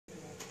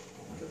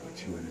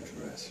you in a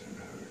dress and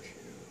hurt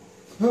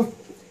you.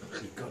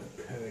 You've got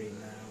a purry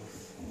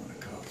mouth. I want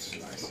to carve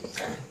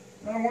slices.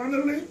 I want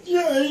to lick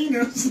your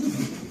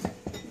anus.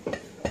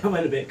 I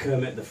went a bit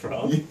Kermit the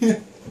Frog. Yeah.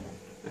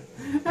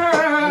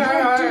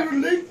 I want to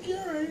lick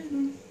your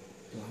anus.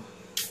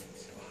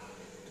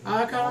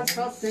 I can't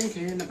stop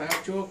thinking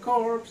about your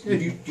corpse. Do,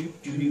 do,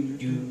 do, do,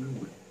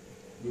 do.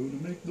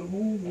 Gonna make the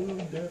whole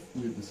world deaf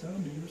with the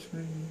sound of your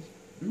screams.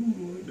 Do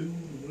what do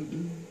what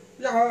do.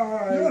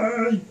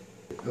 Yay!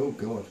 Oh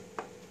God.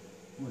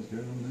 What is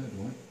going on there,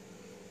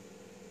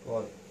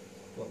 Dwight?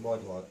 Why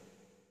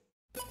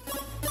Dwight?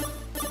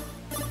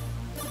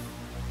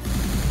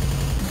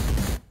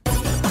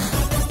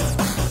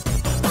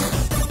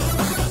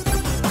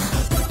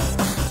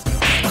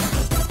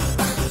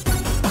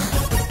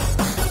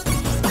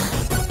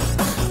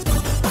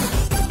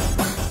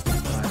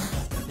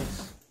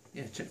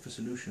 Check for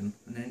solution,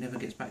 and then it never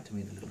gets back to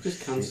me. The little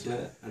Just cancel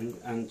it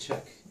and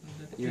check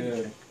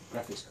your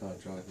graphics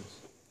card drivers.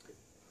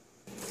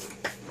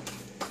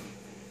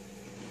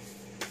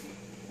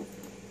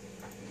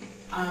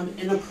 I'm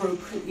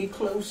inappropriately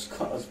close,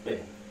 Cosby.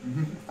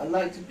 I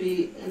like to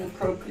be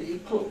inappropriately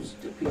close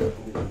to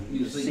people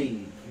you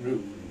see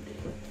rude.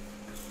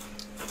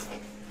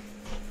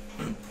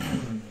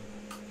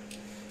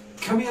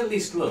 Can we at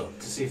least look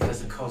to see if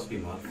there's a Cosby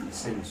mod for The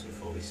Sims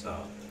before we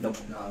start? Nope.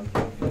 No.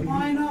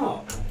 Why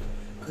not?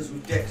 Because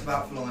we've dicked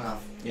about for long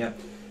enough. Yep.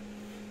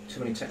 Too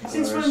many technical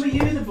Since errors. when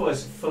were you the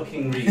voice of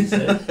fucking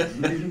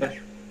reason?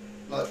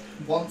 Like,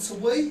 once a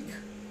week?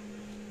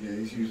 Yeah,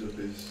 he's used up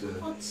his.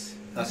 What?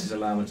 That's his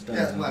allowance done.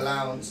 Yeah, that's my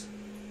allowance.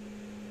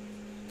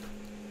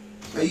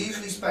 I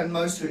usually spend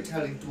most of it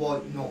telling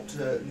Dwight not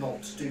to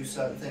do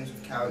certain things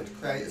with character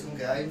creators on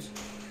games.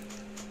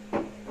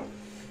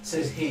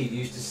 Says he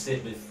used to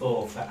sit with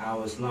Thor for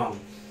hours long,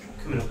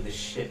 coming up with a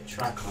shit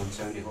track on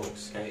Tony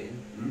Hawk's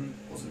skating.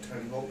 It wasn't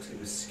Tony Hawk's, it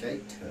was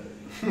Skate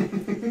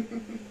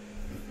 2.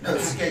 No,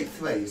 Skate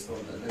 3 is the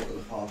one that they got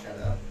the park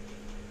at out.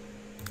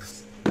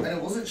 And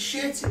it wasn't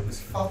shit, it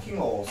was fucking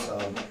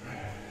awesome.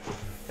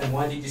 Then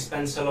why did you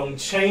spend so long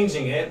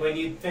changing it when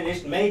you'd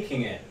finished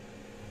making it?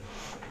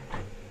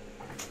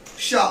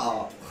 Shut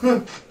up!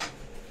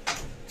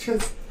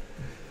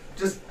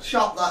 just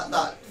shut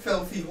that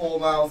filthy whore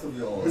mouth of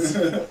yours.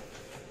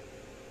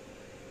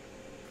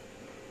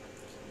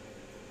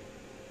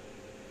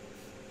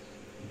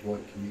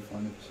 Dwight, can you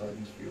find the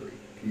Poseidon's Fury?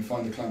 Can you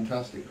find the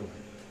Clamtastic, Dwight?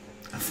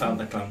 I found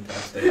the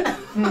Clamtastic.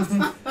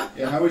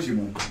 Yeah, how is your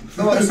mum?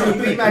 Alright, so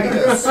you remade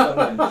us.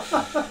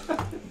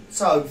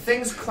 So,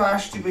 things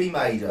crashed, you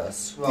remade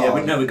us. Right.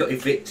 Yeah, we got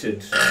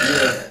evicted.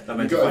 Yeah.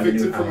 We got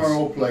evicted from our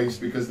old place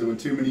because there were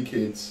too many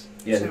kids.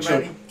 Yeah, Too the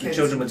many kids.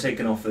 children were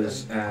taking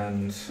offers,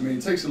 and I mean,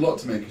 it takes a lot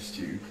to make a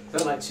stew.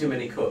 Felt like too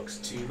many cooks.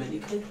 Too many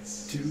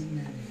kids. Too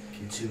many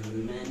kids. Too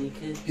many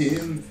kids.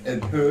 Him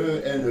and her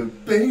and a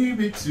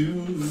baby too.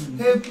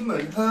 Him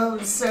and her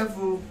and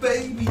several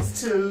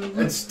babies too.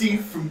 And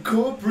Steve from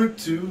corporate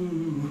too.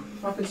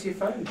 What happened to your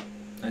phone?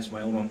 that's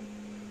my old one.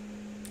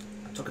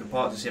 I took it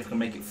apart to see if I can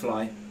make it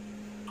fly.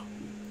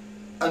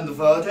 And the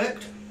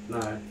verdict?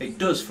 No. It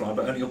does fly,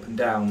 but only up and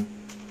down.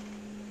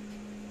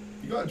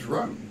 You got a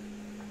drone?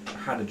 I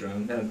had a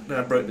drone, then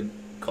I broke the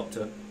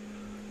copter.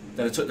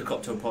 Then I took the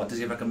copter apart to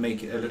see if I can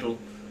make it a little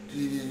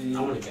I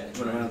want to get it.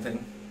 run around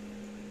thing.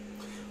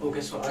 Oh,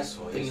 guess what I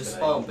saw Being a yesterday?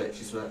 spoiled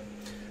bitch, is it?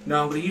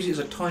 No, I'm going to use it as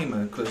a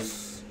timer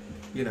because,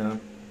 you know,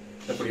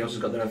 everybody else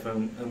has got their own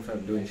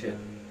phone doing shit.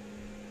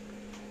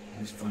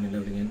 It's finally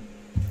loading in.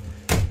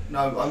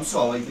 No, I'm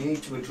sorry, we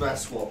need to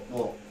address what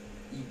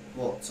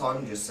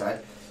Simon just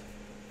said.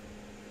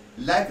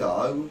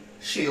 Lego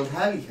Shield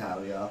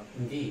Helicarrier.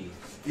 Indeed.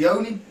 The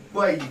only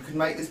way you can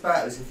make this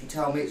better is if you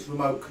tell me it's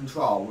remote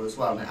control as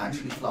well and it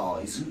actually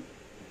flies.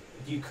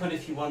 You could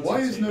if you wanted Why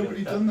to. has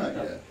nobody done that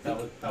yet?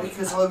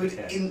 Because I would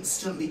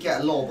instantly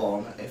get a lob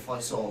on if I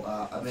saw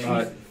that. I mean,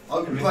 Right. I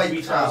would Over break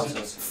 3,000.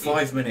 trousers.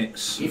 5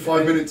 minutes. The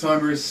 5-minute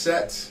timer is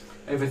set.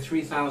 Over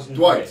 3,000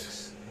 Dwight.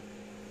 bricks.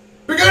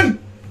 Begin!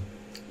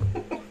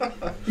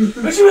 What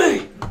do you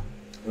mean?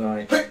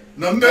 Right.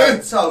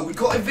 Number! So, we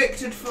got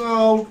evicted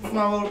from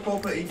our old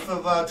property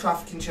for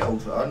trafficking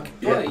children.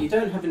 Yeah. You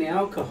don't have any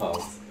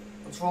alcohol.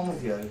 What's wrong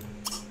with you?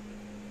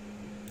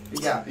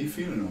 Yeah. Are you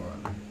feeling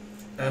alright?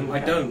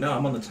 I don't know,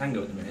 I'm on the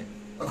tango at the minute.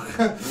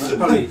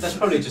 That's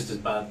probably just as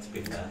bad, to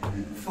be fair.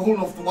 Falling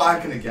off the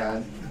wagon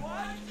again.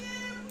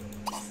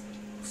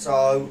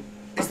 So,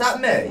 is that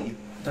me?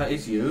 That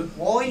is you.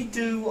 Why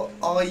do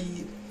I Have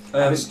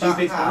a that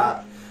stupid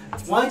hat?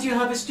 hat. Why do you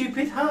have a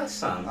stupid hat,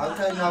 Sam?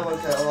 Okay, no,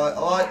 okay,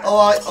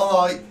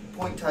 alright.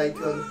 Point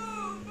taken.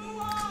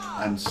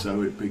 And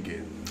so it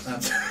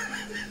begins.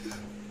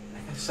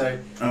 So,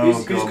 Oh,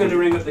 who's God. going to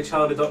ring up the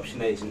child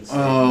adoption agency?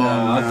 Oh,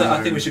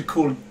 I think we should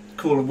call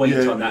a wait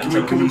on that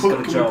until can we he's got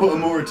a put job. a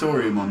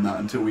moratorium on that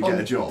until we get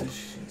a job?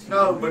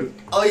 No, but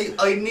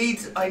I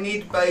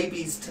need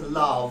babies to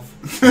love.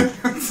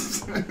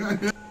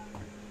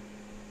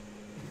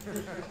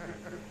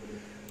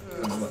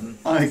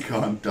 I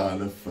can't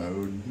dial a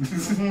phone.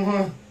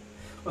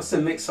 What's a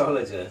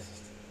mixologist?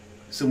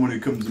 someone who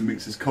comes and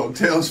mixes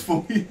cocktails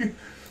for you.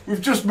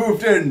 We've just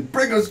moved in.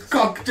 Bring us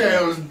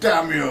cocktails,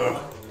 damn you.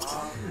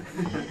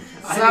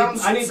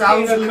 Sounds I need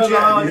legit. pina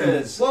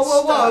coladas.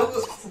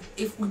 Whoa.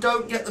 If we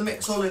don't get the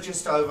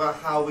mixologist over,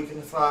 how are we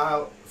going to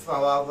throw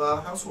out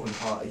the housewarming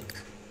party?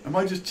 Am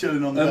I just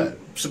chilling on the bed?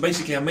 So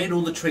basically, I made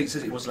all the treats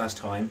as it was last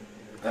time,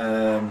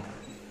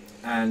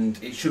 and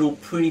it should all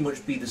pretty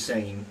much be the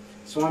same.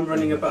 So I'm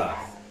running a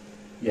bath.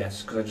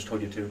 Yes, because I just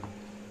told you to.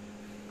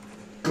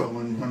 Go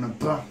and run a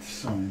bath,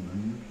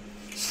 Simon.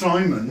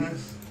 Simon,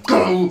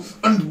 go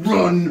and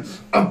run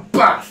a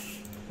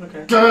bath.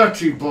 Okay.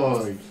 Dirty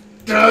boy.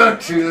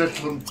 Dirty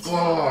little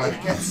boy.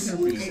 It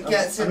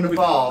gets in the I'm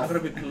bath. gonna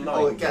be polite.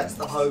 Oh, it gets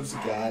the hose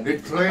again.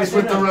 It plays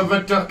with the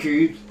rubber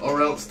ducky,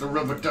 or else the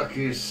rubber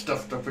ducky is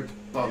stuffed up its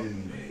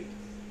bum.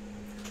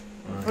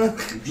 Right.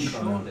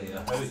 Surely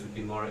a hose would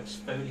be more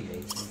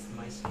exfoliating for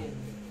my skin.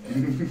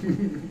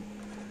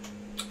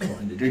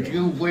 Did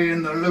you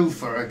win the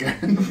loofah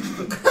again?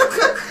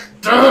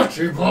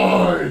 Dirty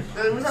boy!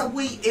 Was that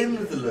wheat in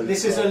with the loofah?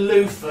 This is a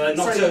loofah,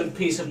 not So- a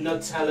piece of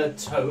Nutella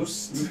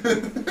toast.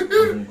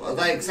 Are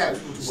they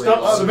acceptable to Stop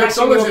Oh, the win?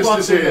 smashing your mixologist is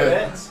bottom here.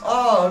 with it.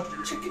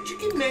 Oh,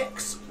 chicken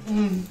mix.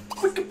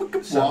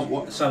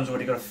 What? Sam's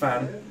already got a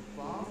fan.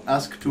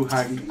 Ask to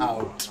hang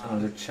out. I'm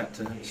gonna chat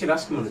to him. You should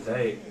ask him on a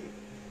date.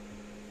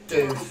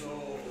 Dude.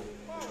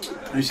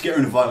 And you should get her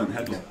in a violent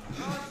headlock.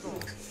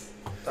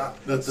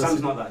 That's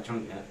Sam's not that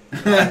drunk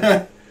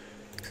yet.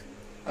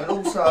 And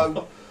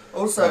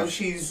also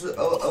she's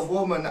a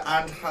woman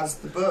and has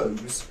the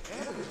booze.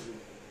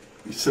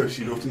 So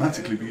she'd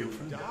automatically be your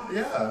friend.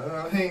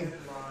 Yeah, I mean,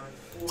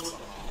 Oh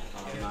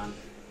man.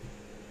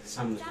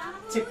 Sam was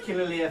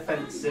particularly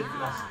offensive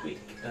last week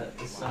at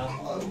the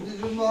cell.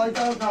 I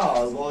don't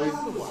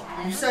know.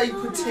 You say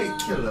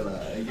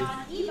particularly.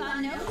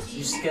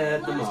 You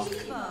scared them off.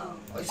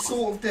 I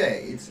sort of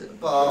did,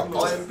 but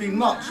I've been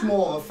much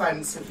more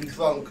offensively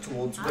drunk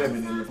towards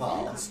women in the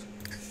past.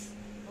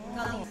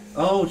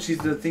 Oh, she's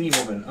the thingy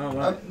woman. Oh, A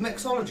right.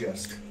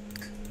 mixologist.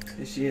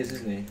 Yes, she is,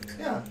 isn't he?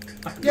 Yeah.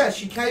 Yeah,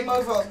 she came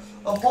over,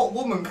 a hot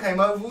woman came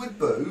over with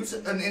booze,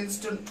 and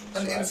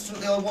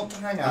instantly I want to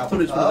hang I out thought it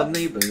with was one her. of the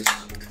neighbours.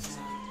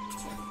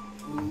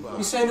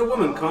 You're saying a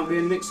woman can't be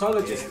a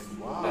mixologist?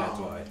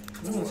 Dwight.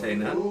 I'm not saying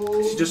that.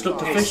 She just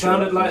looked It official.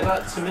 sounded like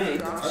that to me.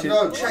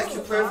 No, check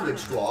your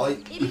privilege,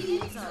 Dwight.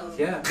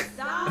 Yeah.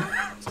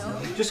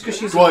 Just because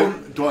she's a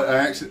woman. Dwight,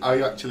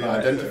 I actually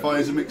identify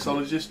as a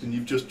mixologist, and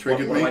you've just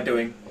triggered What me. am I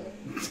doing?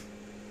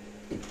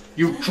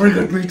 You've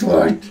triggered me,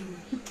 Dwight.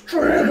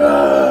 Trigger!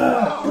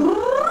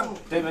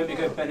 Don't make me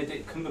go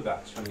Benedict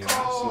Cumberbatch when you're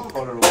asking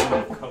call her a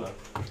woman of colour.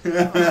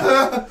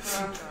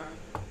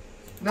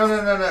 No,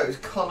 it's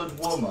coloured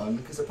woman,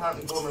 because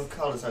apparently woman of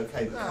colour's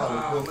okay, but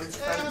coloured woman's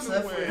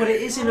offensive. But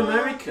it is in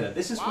America.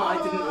 This is what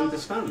I didn't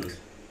understand.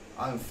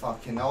 I don't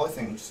fucking know, I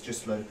think it's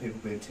just a load of people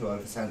being too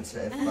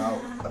oversensitive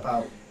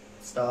about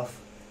stuff.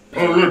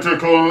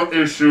 Political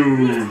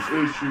issues.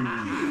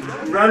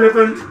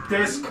 Relevant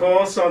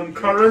discourse on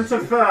current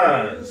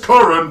affairs.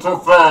 Current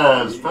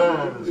affairs.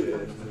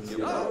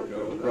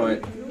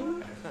 Right.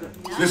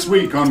 This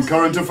week on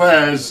Current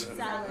Affairs,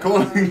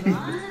 calling...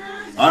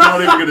 I'm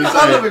not even going to say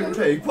Colouring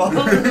people!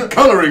 it.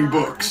 Colouring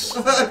books.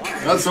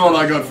 That's all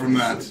I got from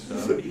that.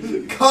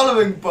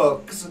 Colouring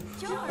books!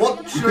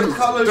 What should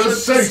colour should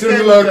Does the Satan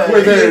skin lurk be?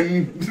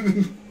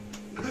 within?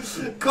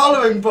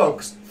 Colouring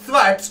books!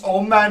 Threat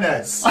or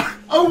menace?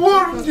 I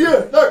warned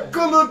you! That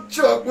coloured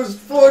chalk was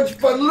forged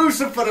by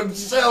Lucifer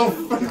himself!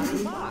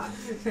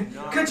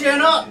 Could you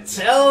not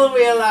tell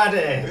me,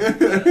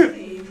 laddie?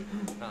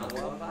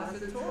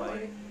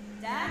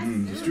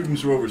 The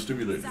students are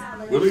overstimulated.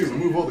 Willie,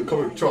 remove all the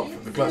coloured chalk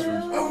from the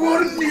classrooms. I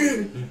warned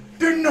you!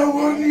 Didn't I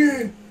warn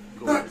you?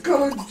 That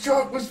coloured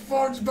chalk was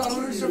forged by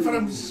Lucifer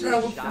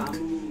himself!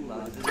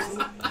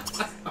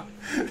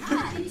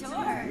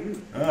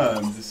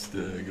 I'm just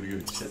gonna go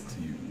chat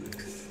to you.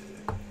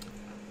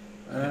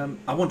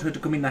 I want her to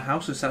come in the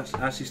house and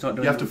actually start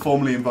doing. You have to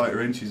formally invite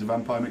her in. She's a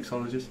vampire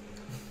mixologist.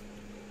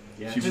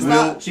 Yeah. She Does will.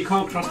 that- She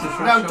can't cross the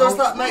threshold. Now, does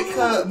that make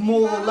her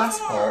more or less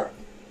hot?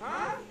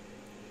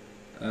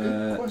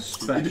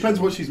 It depends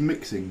what she's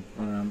mixing.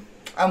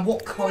 And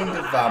what kind of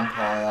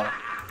vampire?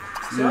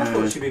 See, I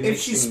thought she'd be If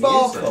she mixing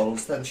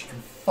sparkles, then she can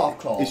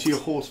fuck off. Is she a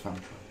horse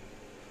vampire?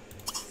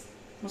 music.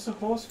 What's a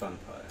horse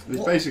vampire? It's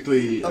What?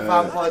 basically A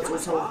vampire's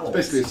also a horse. it's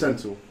basically a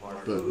centaur,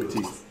 but with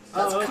teeth.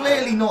 That's Oh, okay.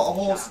 clearly not a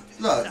horse.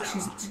 Look,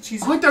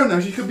 she's. I don't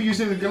know. She could be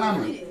using a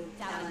glamour.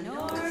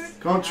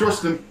 Can't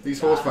trust them. These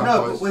horse No,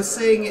 vampires. but we're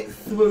seeing it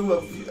through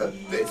a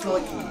it's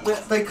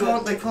like they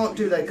can't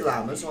do their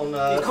glamours on.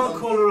 You can't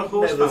call her a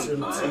horse mirrors and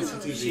vampire.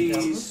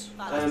 CCTV She's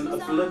a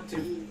blood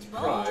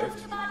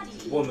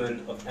deprived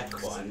woman of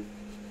equine.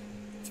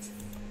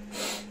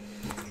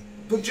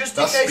 But just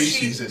in That's case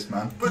species, she, this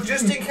man. but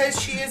just in case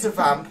she is a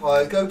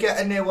vampire, go get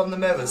her near one of the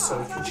mirrors so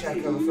we can check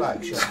her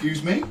reflection.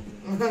 Excuse me?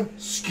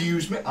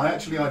 Excuse me? I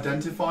actually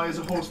identify as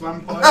a horse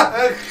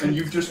vampire, and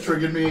you've just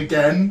triggered me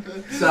again,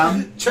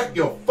 Sam. Check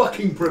your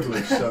fucking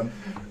privilege, son.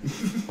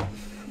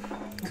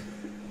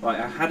 Right,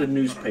 I had a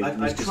newspaper. I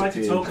that's tried to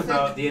disappeared. talk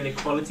about the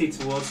inequality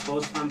towards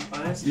force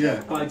vampires,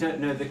 Yeah. but I don't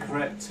know the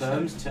correct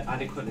terms to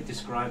adequately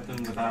describe them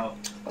without.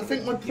 I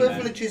think my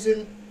privilege is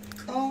in.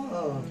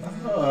 Oh.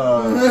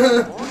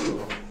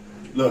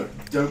 Look,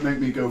 don't make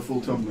me go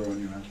full Tumblr on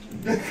you,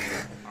 man.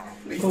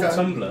 Please Full don't.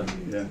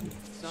 Tumblr.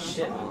 Yeah.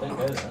 Shit, man, don't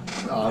go there.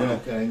 Oh, Yeah.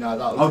 okay, no,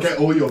 that was. I'll get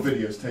all your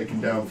videos taken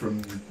down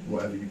from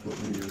whatever you put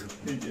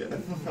videos.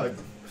 Yeah.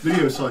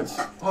 Video sites.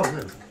 Oh,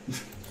 really?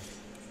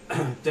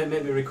 Don't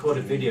make me record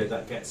a video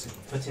that gets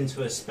put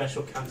into a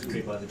special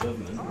category by the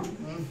government.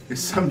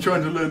 Is Sam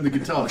trying to learn the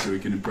guitar so he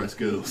can impress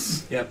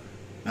girls? Yep.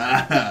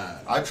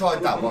 I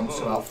tried that once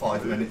for about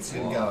 5 minutes,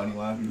 didn't go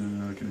anywhere.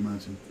 No, I can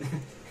imagine.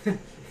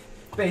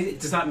 But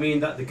does that mean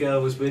that the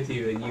girl was with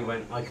you and you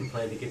went, I can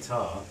play the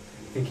guitar,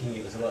 thinking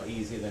it was a lot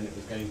easier than it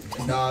was going to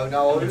be? No,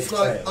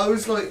 I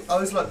was like,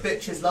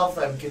 bitches love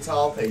them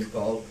guitar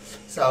people.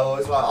 So I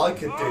was like, I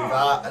could do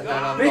that, and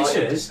then I'm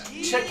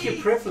Bitches, check your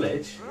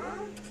privilege.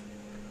 like,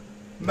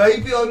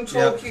 maybe I'm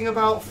talking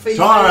about female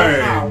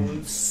Time.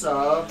 hounds,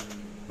 sir.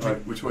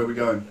 Right, which way are we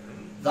going?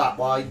 That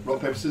way.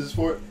 Rock, paper, scissors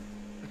for it?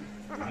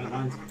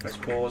 Let's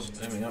pause.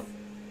 There we go.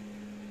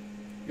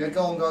 Yeah,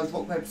 go on, guys.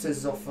 Rock paper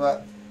scissors off for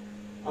that.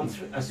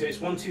 So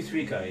it's 1, 2,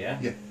 3, go, yeah?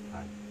 Yeah.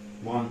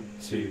 1,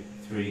 2,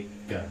 3,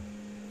 go.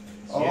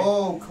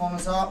 Oh,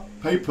 Connor's up.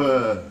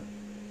 Paper.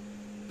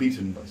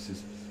 Beaten by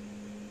scissors.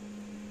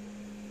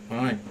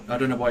 Alright, I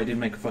don't know why it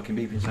didn't make a fucking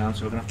beeping sound,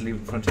 so we're gonna have to leave it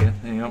in front of you.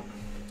 There you go.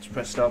 Just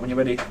press start when you're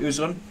ready.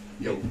 Who's on?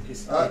 Yo.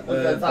 It's, We'll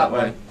go that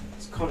way.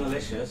 it's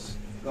Conalicious.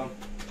 Go on.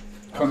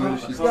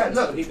 Conalicious. Yeah,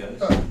 look. He goes.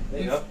 Look.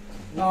 There you go.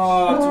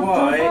 Oh,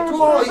 Dwight.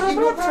 Dwight, you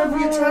knocked over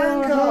your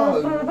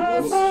tango.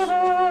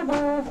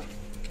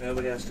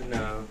 Nobody has to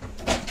know.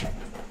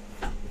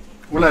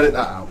 We'll edit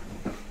that out.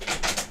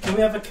 Can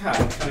we have a cat?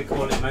 Can we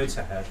call it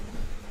Motorhead?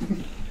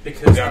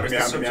 Because that was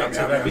the subject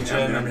of every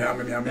German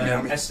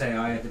essay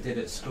I ever did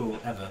at school,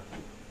 ever.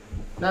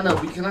 No,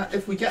 we can.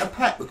 If we get a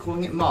pet, we're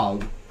calling it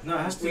Mog. No,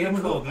 it has to be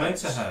called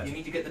Motorhead. You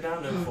need to get the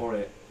download for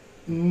it.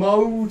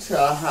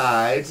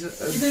 Motorhead.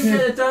 You don't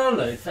get a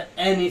download for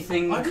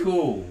anything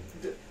cool.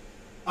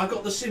 I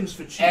got The Sims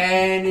for cheap.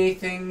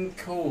 Anything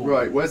cool.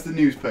 Right, where's the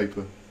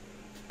newspaper?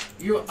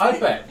 I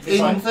bet.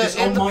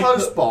 In the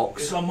post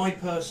box. It's on my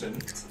person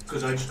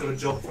because I just got a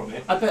job from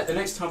it. I bet the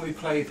next time we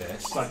play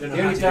this, I don't know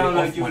the how only to get it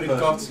download off you my would have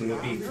person.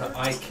 gotten would be for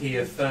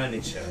IKEA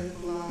furniture.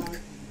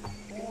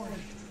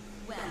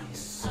 He's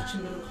such a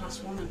middle class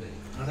wannabe.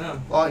 I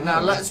know. Right,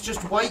 now let's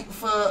just wait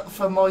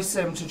for my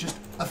sim to just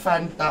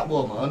offend that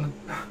woman.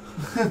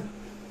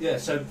 Yeah,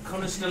 so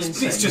Connor's still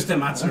insane. It's just a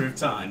matter of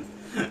time.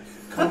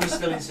 Connor's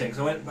still insane because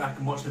I went back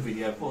and watched the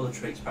video, put all the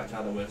traits back to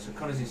how they were. So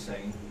Connor's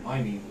insane.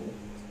 I'm evil.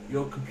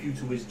 Your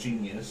computer was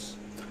genius.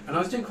 And I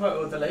was doing quite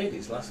well with the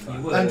ladies last time.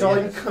 You were. And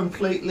I'm yes.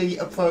 completely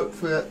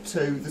appropriate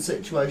to the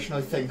situation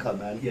I think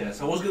I'm in. Yeah,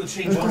 so I was going to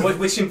change one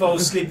Which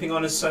involves sleeping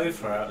on a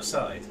sofa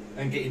outside.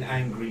 and getting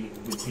angry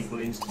with people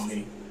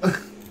instantly and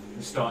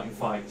starting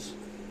fights.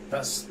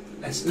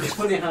 It's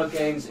funny how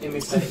games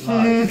imitate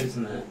life,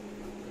 isn't it?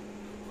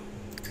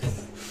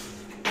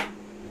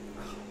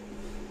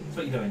 That's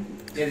what you're doing.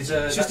 Yeah, there's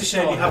It's just a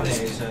shame you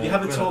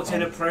haven't talked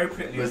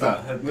inappropriately Where's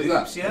about that? her Where's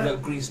boobs that? yet.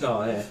 That green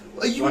star, yeah.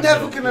 Are you Right,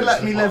 never so going to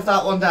let me live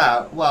that one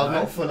down? Well, No.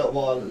 not for a little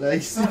while at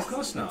least. No, of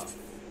course not.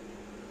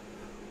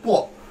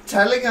 What?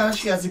 Telling her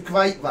she has a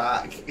great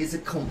rack is a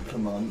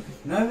compliment.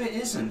 No, it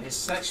isn't. It's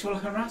sexual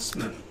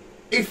harassment.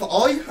 If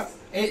I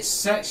It's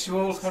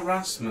sexual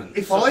harassment.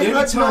 if So I the only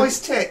had time- nice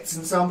tits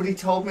and somebody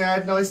told me I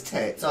had nice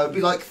tits, I'd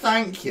be like,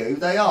 thank you,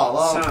 they are,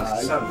 aren't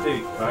they? Sam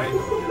Duke, right?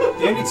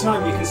 The only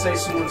time you can say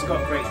someone's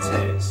got great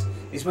tits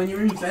is when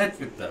you're in bed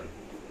with them.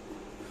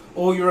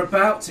 Or you're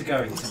about to go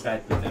into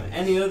bed with them.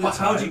 Any other But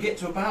time... how do you get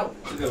to about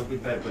to go to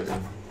bed with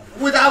them?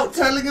 Without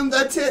telling them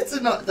their tits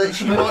are not, that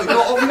she might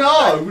not have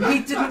known. He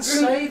didn't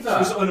say She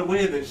was that.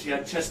 unaware that she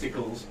had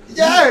chesticles.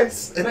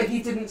 Yes! But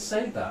he didn't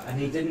say that, and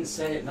he didn't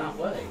say it that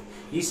way.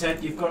 He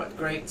said, you've got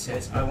great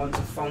tits, I want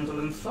to fondle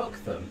and fuck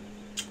them.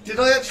 Did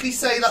I actually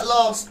say that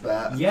last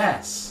bit?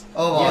 Yes.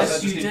 Oh,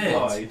 Yes, That you just did.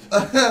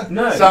 implied.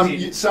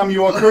 No, Sam,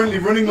 you are currently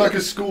running like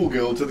a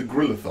schoolgirl to the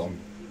grillathon.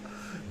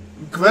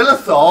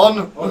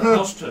 Grillathon? Oh, the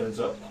house turns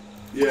up.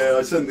 Yeah,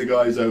 I sent the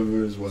guys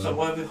over as So well.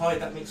 why have we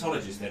hired that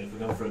mixologist then if we're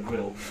going for a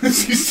grill?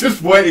 She's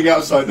just waiting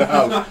outside the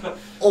house.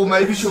 Or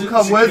maybe she'll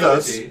come with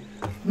us. Security.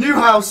 New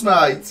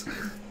housemate!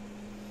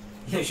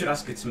 Yeah, you should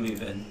ask her to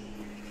move in.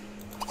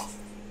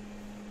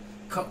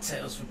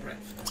 Cocktails for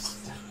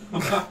breakfast.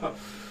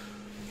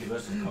 Give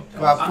us some cocktails.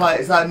 Grab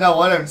plates. Like, no,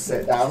 I don't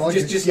sit down. I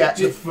just get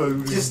the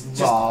food Just and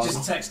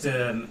run. text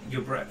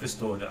your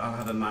breakfast order. I'll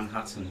have a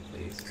Manhattan,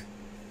 please.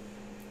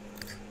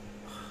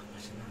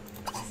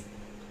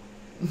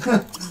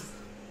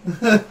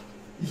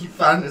 You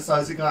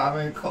fantasising about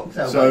having a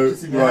cocktail So,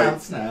 waitress in your right.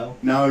 house now?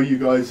 Now you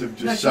guys have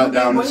just No, sat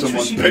down at waitress,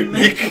 someone's she'd be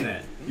making picnic.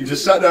 it. You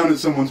just sat down at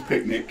someone's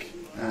picnic.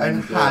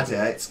 And had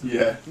it.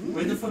 Yeah.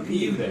 Where the fuck are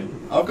you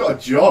then? I've got a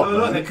job. Oh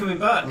look, man. they're coming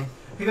back.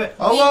 You go,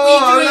 Oh,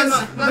 what are you doing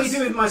let's- what are you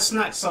doing with my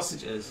snack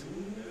sausages?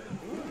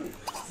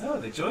 Oh,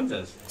 they joined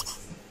us.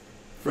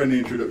 Friendly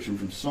introduction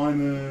from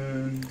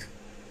Simon.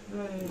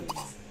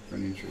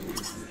 Friendly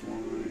introduction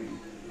from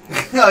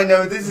Dwight. I know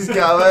where this is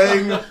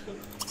going.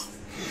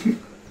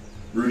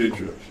 Rude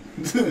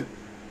introduction.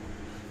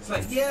 It's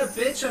like, yeah,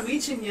 bitch, I'm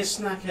eating your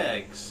snack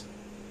eggs.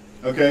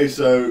 Okay,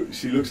 so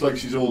she looks like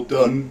she's all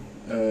done.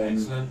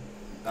 Excellent.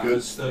 That good.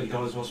 was $30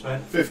 well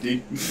spent. 50.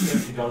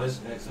 $50.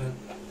 Excellent.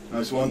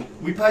 Nice one.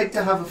 We paid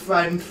to have a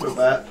friend for a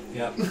bit.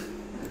 Yeah.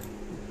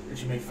 Did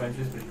you make friends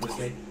with pretty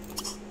quickly?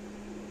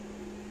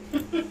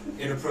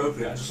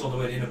 Inappropriate. I just saw the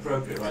word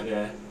inappropriate right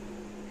there.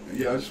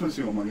 Yeah, I just want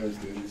to see what my guy's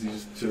doing. Is he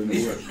just chilling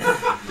at work?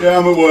 Yeah,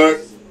 I'm at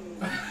work.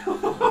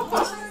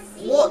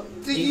 What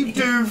do you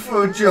do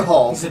for a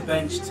job? He's a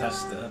bench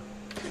tester.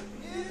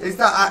 Is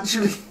that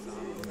actually...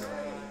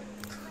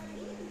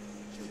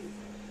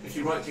 If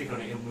you right click on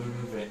it, it'll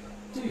remove it.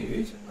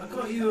 Dude, I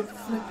got you a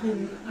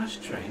flipping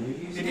ashtray and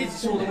you're using It is,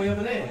 it's all the way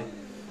over there.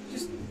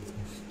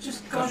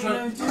 Just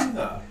gotta do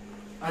that.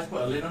 I just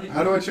put a lid on it.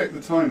 How do I check the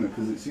timer?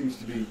 Because it seems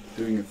to be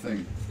doing a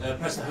thing.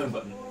 Press the home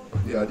button.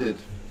 Yeah, I did.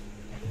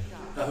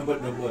 The home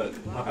button won't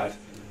work. My bad.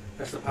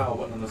 Press the power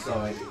button on the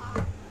side.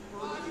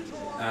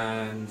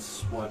 And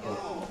swipe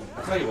up.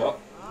 I tell you what.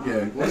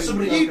 Yeah. There's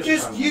somebody else You got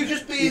just, the you power.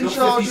 just be You've in got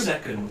charge 50 of...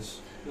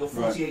 seconds. You've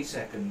got 48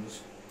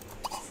 seconds.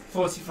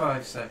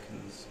 45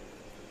 seconds.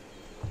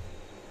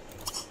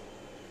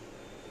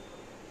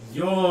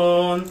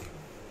 Yawn.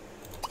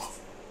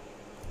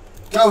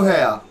 Go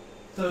here.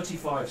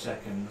 35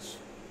 seconds.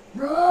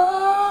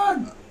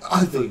 Run!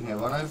 I thought you can get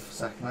one over for a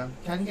second then.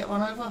 Can you get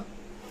one over?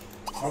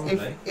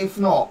 Probably. If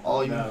not,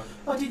 I'm... No.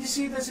 Oh, did you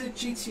see there's a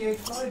GTA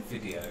 5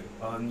 video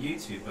on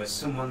YouTube where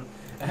someone,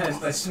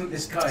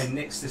 this guy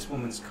nicks this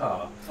woman's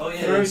car, Oh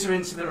yeah. throws her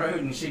into the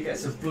road and she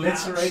gets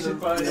obliterated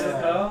by the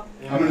Yeah. car?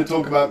 I'm going to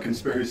talk about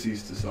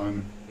conspiracies to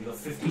Simon. You've got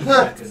 15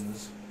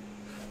 seconds.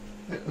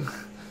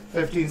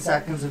 15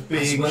 seconds of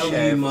As being well you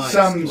chef. might,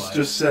 Sam's Dwight.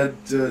 just said,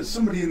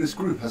 somebody in this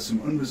group has some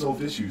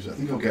unresolved issues. I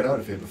think I'll get out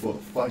of here before the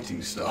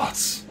fighting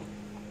starts.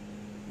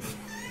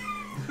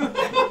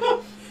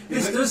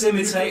 This does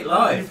imitate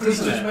life,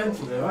 doesn't it?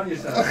 Judgmental there, aren't you,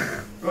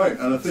 Sam? Right,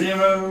 and I think...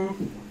 0.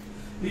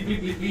 Bleep,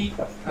 bleep, bleep,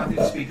 bleep. How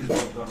many speakers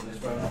have got on this,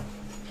 bro?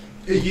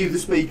 Are you the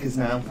speakers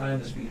now? I am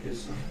the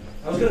speakers.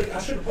 I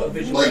should have put a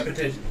visual Wait.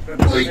 representation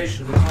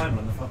of the timer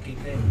on the fucking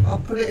thing. I'll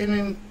put it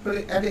in,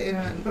 edit in,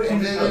 and put it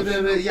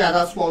in. Yeah,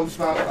 that's what I was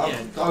about.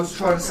 I was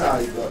trying to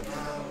say, but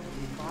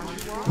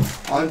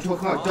I'm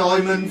talking about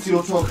diamonds.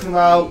 You're talking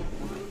about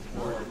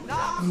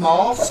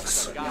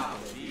masks.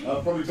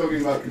 I'm probably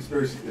talking about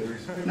conspiracy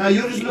theories. No,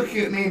 you're just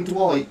looking at me and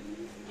Dwight.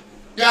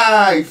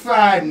 Yay,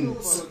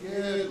 friends.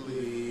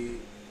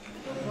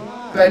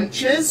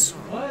 Benches.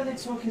 Why are they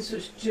talking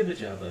such jibber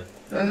jabber?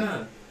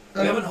 No.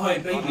 We haven't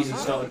hired babies and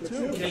started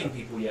killing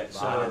people yet,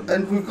 so...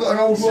 And we've got an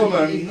old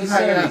woman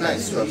hanging out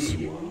next to us.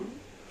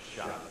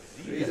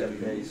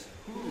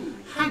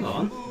 Hang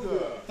on.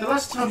 The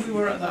last time we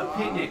were at that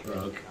picnic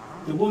rug,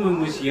 the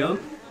woman was young.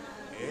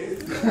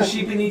 Has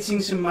she been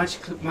eating some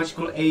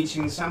magical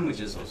aging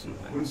sandwiches or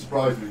something? Wouldn't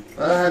surprise me.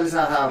 Where the hell is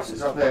that house?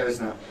 It's up here,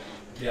 isn't it?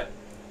 Yeah.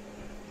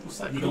 What's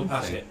that? You don't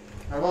pass it.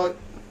 Have I?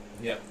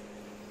 Yeah.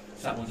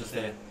 That one's just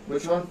there.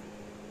 Which one?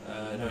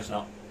 No, it's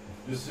not.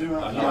 Just zoom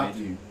out I and lied. at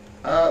you.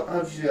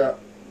 How did you do that?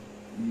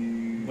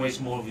 You...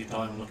 Waste more of your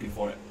time looking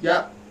for it.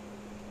 Yeah,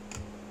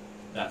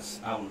 That's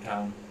out of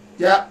town.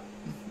 yeah.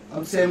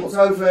 I'm seeing what's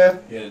over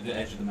here. Yeah, the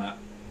edge of the map.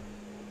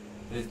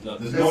 Look.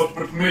 There's naught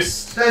but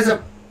mist. There's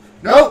a...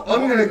 No,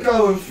 I'm gonna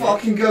go and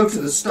fucking go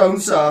to the stone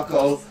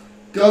circle.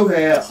 Go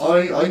here.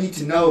 I need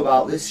to know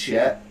about this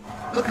shit.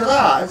 Look at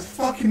that. It's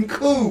fucking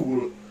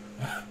cool.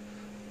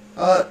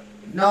 No.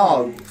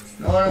 No,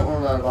 I don't want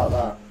to learn about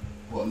that.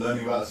 What,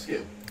 learning about a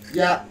skill?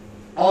 Yeah.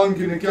 I'm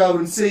gonna go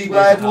and see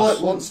where Where's the house?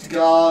 Dwight wants to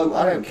go.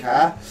 I don't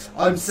care.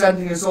 I'm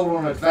sending us all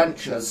on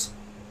adventures.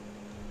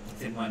 I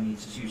think I might need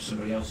to choose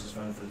somebody else's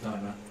phone for the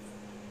timer.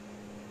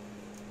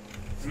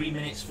 3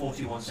 minutes,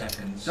 41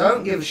 seconds.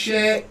 Don't give a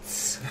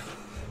shit.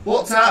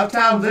 What's out of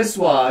town this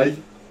way?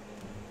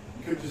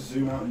 You could just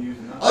zoom out and use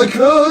that. I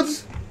could.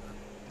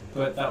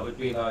 But that would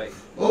be like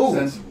Oh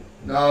Sensible.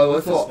 no!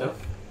 I thought.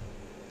 stuff.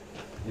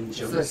 In Is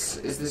junk.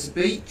 this a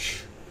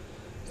beach?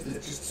 Is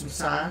it just some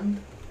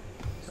sand?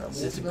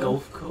 Is Is it a that water?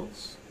 golf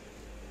course?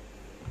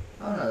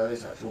 Oh no, there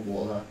is actual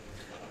water.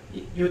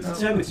 You're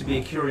determined to be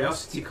a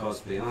curiosity,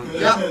 Cosby, aren't you?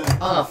 Yeah, I'm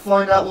gonna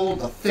find out what all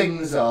the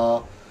things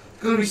are.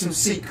 There's gonna be some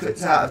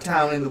secrets out of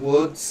town in the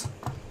woods.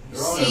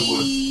 There are no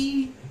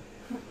woods.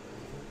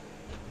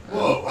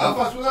 Whoa, how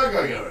fast was that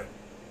guy going?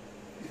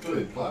 He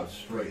cleared clouds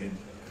straight into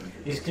the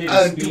country. He's clearly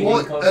And speeding,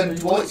 Dwight, Cosby. and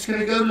Dwight's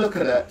gonna go look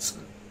at it.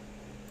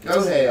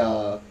 Go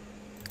here.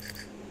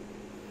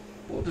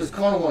 What does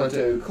Conor want to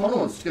do? Conor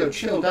wants to go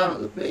chill down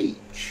at the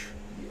beach.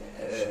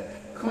 Yeah.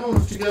 Conor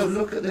wants to go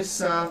look at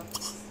this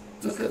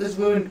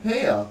ruined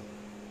pier.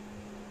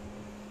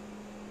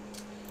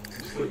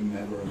 Just clicking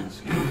never on the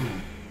skill.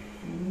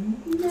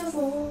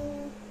 Never.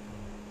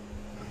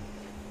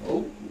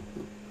 Oh.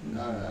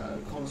 No,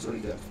 Conor's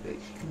already going to the beach.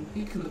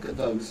 He can look at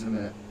those in a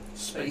minute.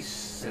 Space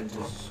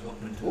Centre's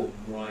open to Oh.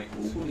 right.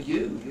 What are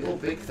you? Your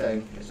big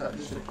thing. Is that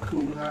just a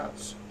cool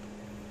house?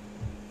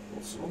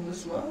 What's on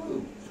this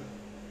road?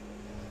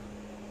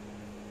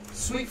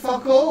 Sweet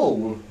fuck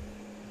all!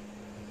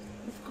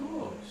 Of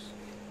course.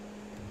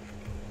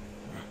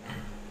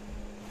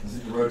 This is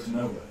the road to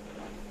nowhere.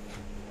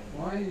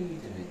 Why are you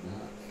doing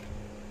that?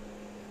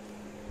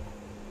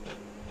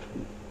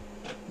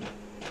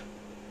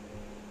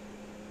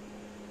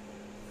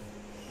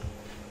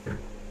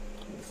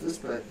 What's this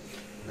bit?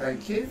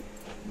 Thank you.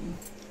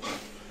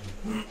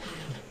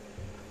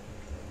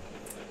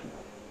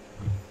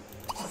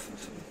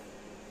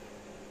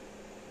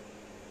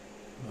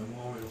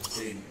 Memorial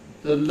Stadium.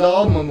 The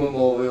Llama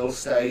Memorial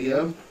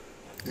Stadium.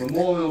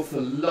 Memorial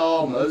for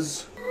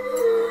llamas.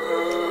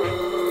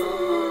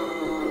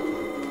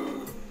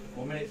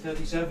 1 minute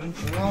 37.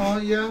 Oh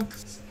yeah.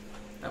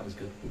 That was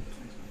good.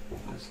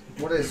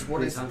 What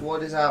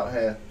is out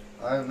here?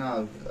 I don't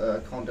know. I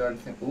can't do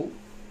anything. Oh,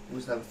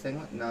 was that a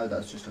thing? No,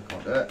 that's just I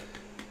can't do it.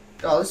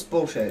 Oh, this is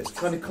bullshit. It's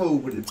kind of cool,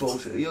 but it's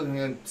bullshit. You're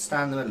going to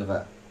stand in the middle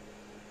of it.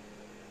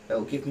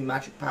 It'll give me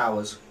magic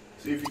powers.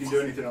 See if you can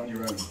do anything on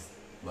your own.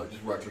 Like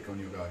just right click on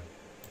your guy.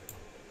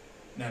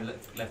 No,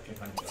 left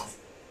click on it.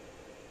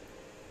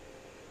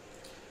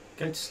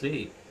 Go to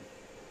sleep.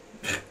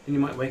 And you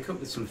might wake up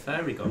with some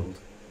fairy gold.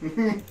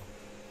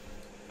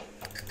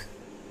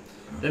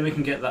 Then we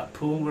can get that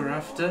pool we're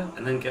after,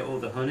 and then get all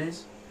the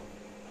honeys.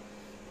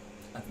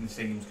 I think the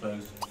stadium's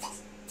closed.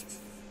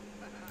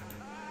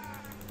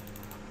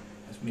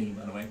 That's me,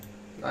 by the way.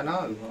 I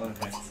know.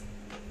 Okay.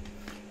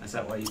 Is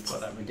that why you've got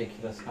that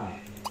ridiculous hat?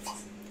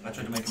 I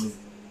tried to make him.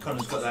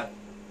 Conor's got that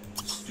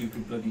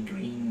stupid bloody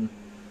green.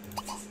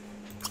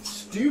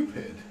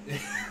 Stupid?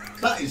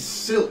 That is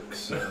silk,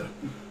 sir.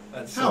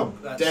 That's How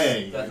dare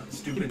you. That He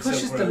stupid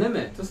pushes silk the road.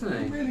 limit, doesn't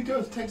It he? really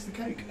does. Takes the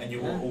cake. And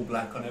you're Yeah. all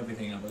black on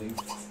everything, I believe.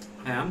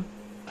 I am.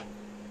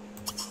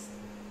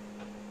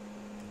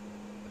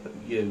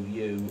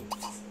 You.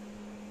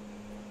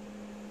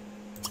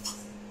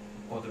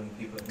 Bothering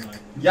people at night.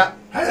 Yeah.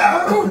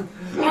 Hello!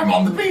 I'm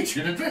on the beach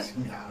in a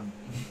dressing gown.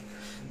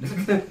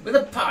 With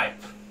a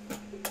pipe.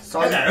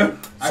 Hello!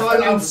 I fell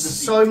out of the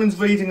sea Simon's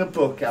reading a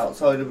book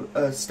outside of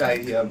a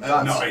stadium.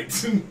 at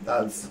night.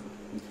 That's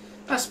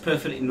That's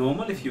perfectly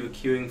normal if you were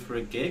queuing for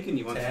a gig and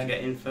you wanted 10. to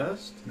get in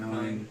first.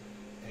 9,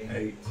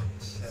 8,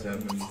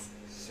 7,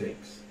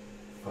 6,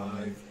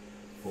 5,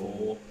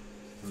 4,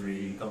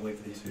 3. Can't wait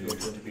for these Two. your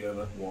turn to be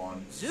over.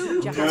 1.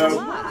 Zoo, Go.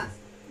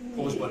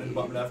 Pause button in the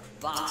bottom left.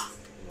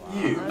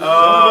 You.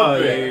 Oh, son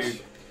of a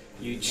bitch.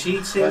 You Press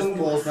cheating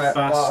pause button.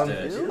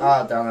 bastard.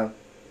 Ah, damn it.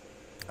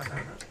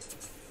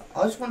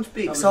 I just want to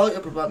be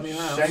excited about my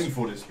house.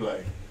 Shameful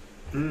display.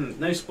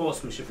 No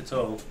sportsmanship at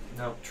all.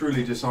 No.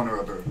 Truly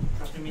dishonourable.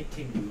 Trust me,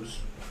 continues.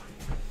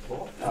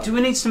 Do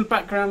we need some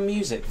background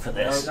music for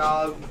this?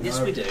 No, Yes,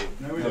 No. we do.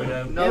 No, we No, we don't.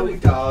 don't. no, we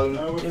don't.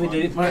 No, we're Yeah,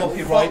 we fine. do.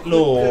 Copyright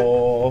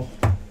law.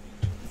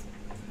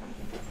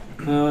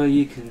 Oh,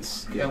 you can.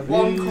 Yeah,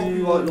 one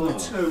copyright law,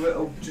 two,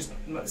 it'll just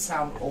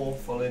sound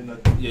awful in the.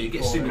 Yeah, you get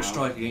a Call single it out.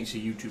 strike against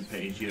your YouTube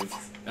page. You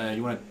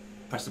want to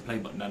press the play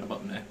button down the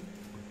bottom there.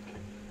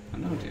 I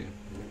know, I do.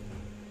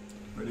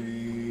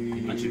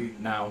 Ready? Actually,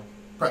 now.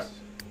 Press.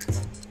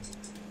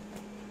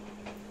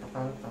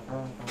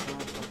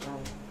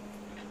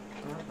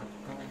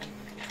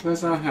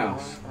 Where's our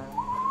house?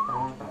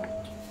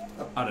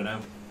 I don't know.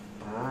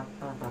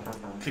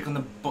 Click on the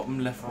bottom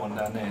left one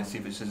down there and see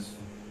if it says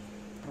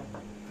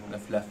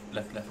left,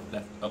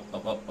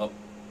 up.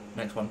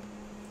 Next one.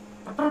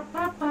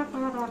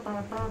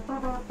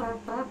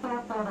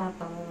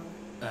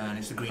 And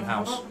it's the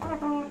greenhouse.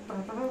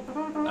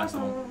 That's the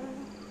one.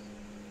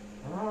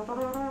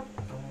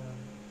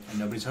 And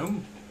nobody's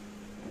home.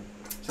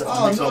 So that's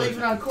Oh, the not next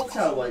even our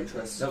cocktail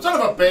waitress. Son of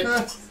a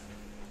bitch!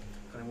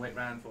 Gonna wait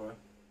round for her.